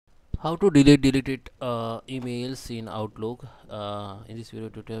How to delete deleted emails in Outlook. In this video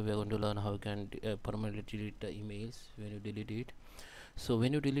tutorial we are going to learn how you can permanently delete the emails when you delete it. So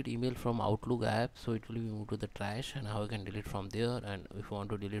when you delete email from Outlook app, so it will be moved to the trash, and how you can delete from there, and if you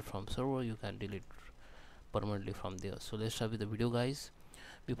want to delete from server, you can delete permanently from there. So let's start with the video, guys.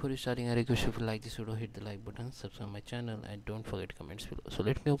 Before you starting, I request you, if you like this video, hit the like button, subscribe my channel, and don't forget comments below. So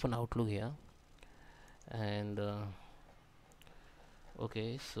let me open Outlook here, and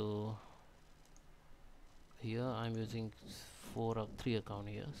okay, so here I'm using three account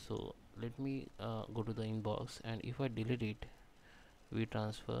here. So let me go to the inbox, and if I delete it, we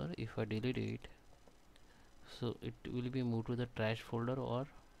transfer. If I delete it, so it will be moved to the trash folder or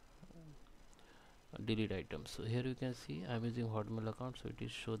delete items. So here you can see I'm using Hotmail account, so it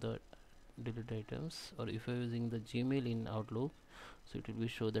is show the delete items. Or if I'm using the Gmail in Outlook, so it will be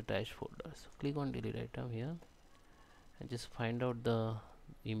show the trash folder. So click on delete item here and just find out the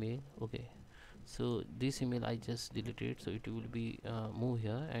email. Okay, so this email I just deleted, so it will be move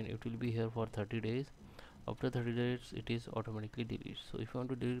here, and it will be here for 30 days. After 30 days it is automatically deleted. So if you want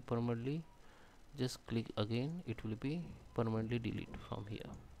to delete permanently, just click again, it will be permanently delete from here.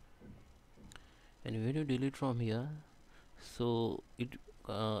 And when you delete from here, so it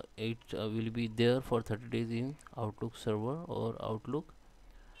will be there for 30 days in Outlook server or Outlook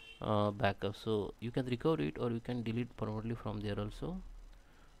backup. So you can recover it, or you can delete permanently from there also.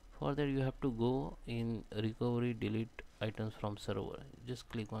 For that, you have to go in recovery, delete items from server. Just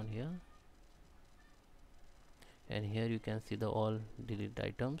click on here, and here you can see the all delete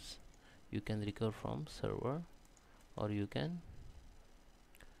items. You can recover from server, or you can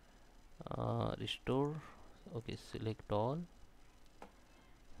restore. Okay, select all.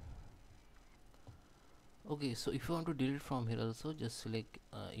 Okay, so if you want to delete from here also, just select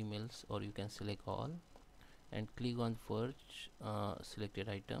emails, or you can select all, and click on purge selected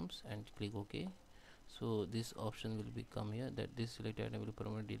items and click OK. So this option will become here, that this selected item will be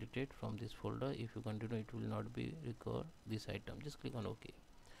permanently deleted from this folder. If you continue, it will not be recover this item. Just click on OK.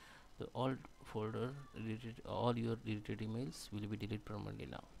 So all folder deleted, all your deleted emails will be deleted permanently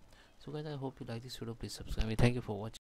now. So guys, I hope you like this video. Please subscribe me. Thank you for watching.